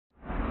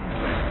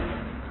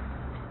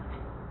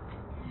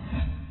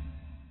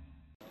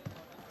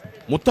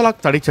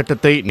முத்தலாக் தடை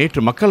சட்டத்தை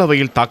நேற்று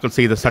மக்களவையில் தாக்கல்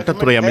செய்த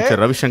சட்டத்துறை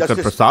அமைச்சர்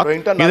ரவிசங்கர் பிரசாத்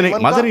இதனை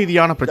மத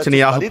ரீதியான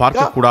பிரச்சனையாக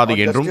பார்க்கக்கூடாது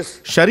என்றும்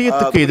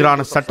ஷரியத்துக்கு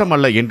எதிரான சட்டம்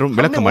அல்ல என்றும்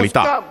விளக்கம்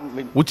அளித்தார்.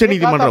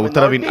 உச்சநீதிமன்ற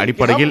உத்தரவின்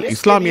அடிப்படையில்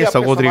இஸ்லாமிய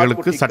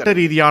சகோதரிகளுக்கு சட்ட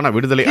ரீதியான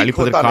விடுதலை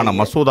அளிப்பதற்கான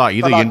மசோதா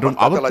இது என்றும்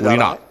அவர்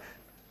கூறினார்.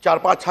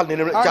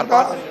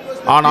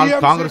 ஆனால்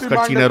காங்கிரஸ்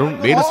கட்சியினரும்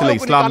வேறு சில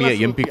இஸ்லாமிய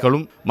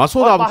எம்பிக்களும்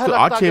மசோதாவுக்கு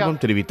ஆட்சேபம்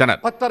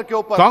தெரிவித்தனர்.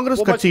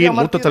 காங்கிரஸ் கட்சியின்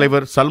மூத்த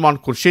தலைவர்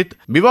சல்மான் குர்ஷித்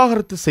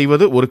விவாகரத்து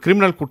செய்வது ஒரு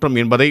கிரிமினல் குற்றம்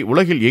என்பதை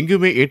உலகில்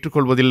எங்குமே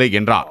ஏற்றுக்கொள்வதில்லை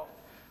என்றார்.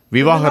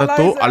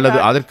 விவாகரத்தோ அல்லது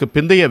அதற்கு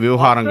பிந்தைய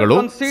விவகாரங்களோ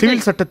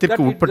சிவில்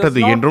சட்டத்திற்கு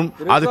உட்பட்டது என்றும்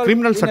அது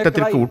கிரிமினல்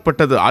சட்டத்திற்கு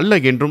உட்பட்டது அல்ல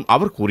என்றும்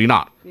அவர்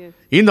கூறினார்.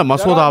 இந்த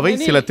மசோதாவை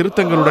சில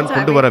திருத்தங்களுடன்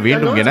கொண்டு வர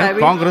வேண்டும் என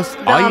காங்கிரஸ்,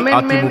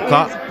 அஇஅதிமுக,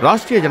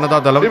 ராஷ்டிரிய ஜனதா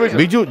தளம்,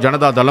 பிஜு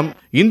ஜனதா தளம்,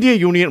 இந்திய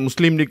யூனியன்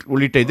முஸ்லீம் லீக்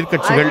உள்ளிட்ட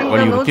எதிர்க்கட்சிகள்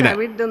வலியுறுத்தின.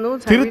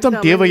 திருத்தம்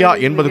தேவையா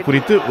என்பது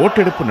குறித்து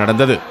ஓட்டெடுப்பு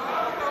நடந்தது.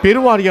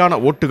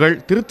 பெருவாரியான ஓட்டுகள்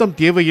திருத்தம்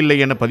தேவையில்லை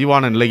என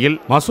பதிவான நிலையில்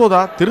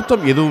மசோதா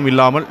திருத்தம் எதுவும்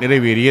இல்லாமல்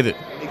நிறைவேறியது.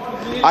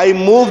 I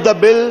move the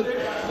bill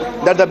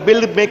that the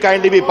bill may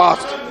kindly be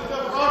passed.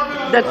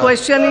 The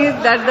question is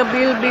that the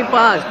bill be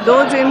passed.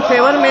 Those in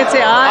favor may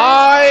say aye.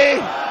 Aye.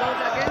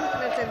 Those against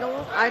may say no.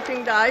 I think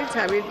the ayes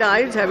have it. The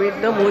ayes have it.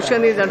 The motion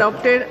is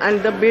adopted and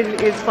the bill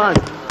is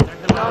passed.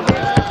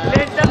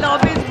 Let the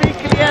lobbies be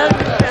clear.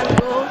 We can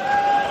go.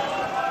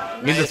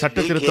 இந்த சட்ட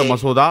திருத்த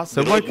மசோதா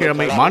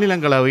செவ்வாய்க்கிழமை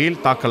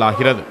மாநிலங்களவையில்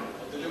தாக்கலாகிறது.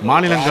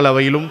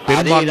 மாநிலங்களவையிலும்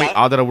பெரும்பான்மை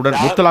ஆதரவுடன்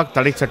முத்தலாக்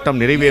தடை சட்டம்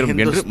நிறைவேறும்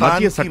என்று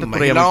மத்திய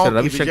சட்டத்துறை அமைச்சர்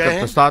ரவிசங்கர்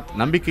பிரசாத்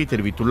நம்பிக்கை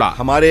தெரிவித்துள்ளார்.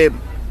 हमारे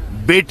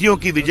बेटियों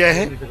की विजय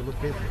है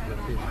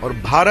और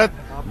भारत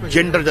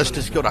जेंडर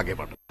जस्टिस की ओर आगे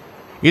बढ़ रहा है.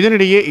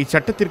 இதனிடையே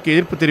இச்சட்டத்திற்கு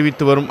எதிர்ப்பு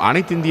தெரிவித்து வரும்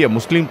அனைத்திந்திய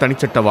முஸ்லிம்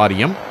தனிச்சட்ட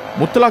வாரியம்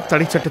முத்தலாக்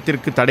தடை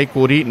சட்டத்திற்கு தடை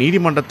கோரி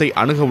நீதிமன்றத்தை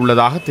அணுக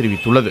உள்ளதாக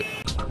தெரிவித்துள்ளது.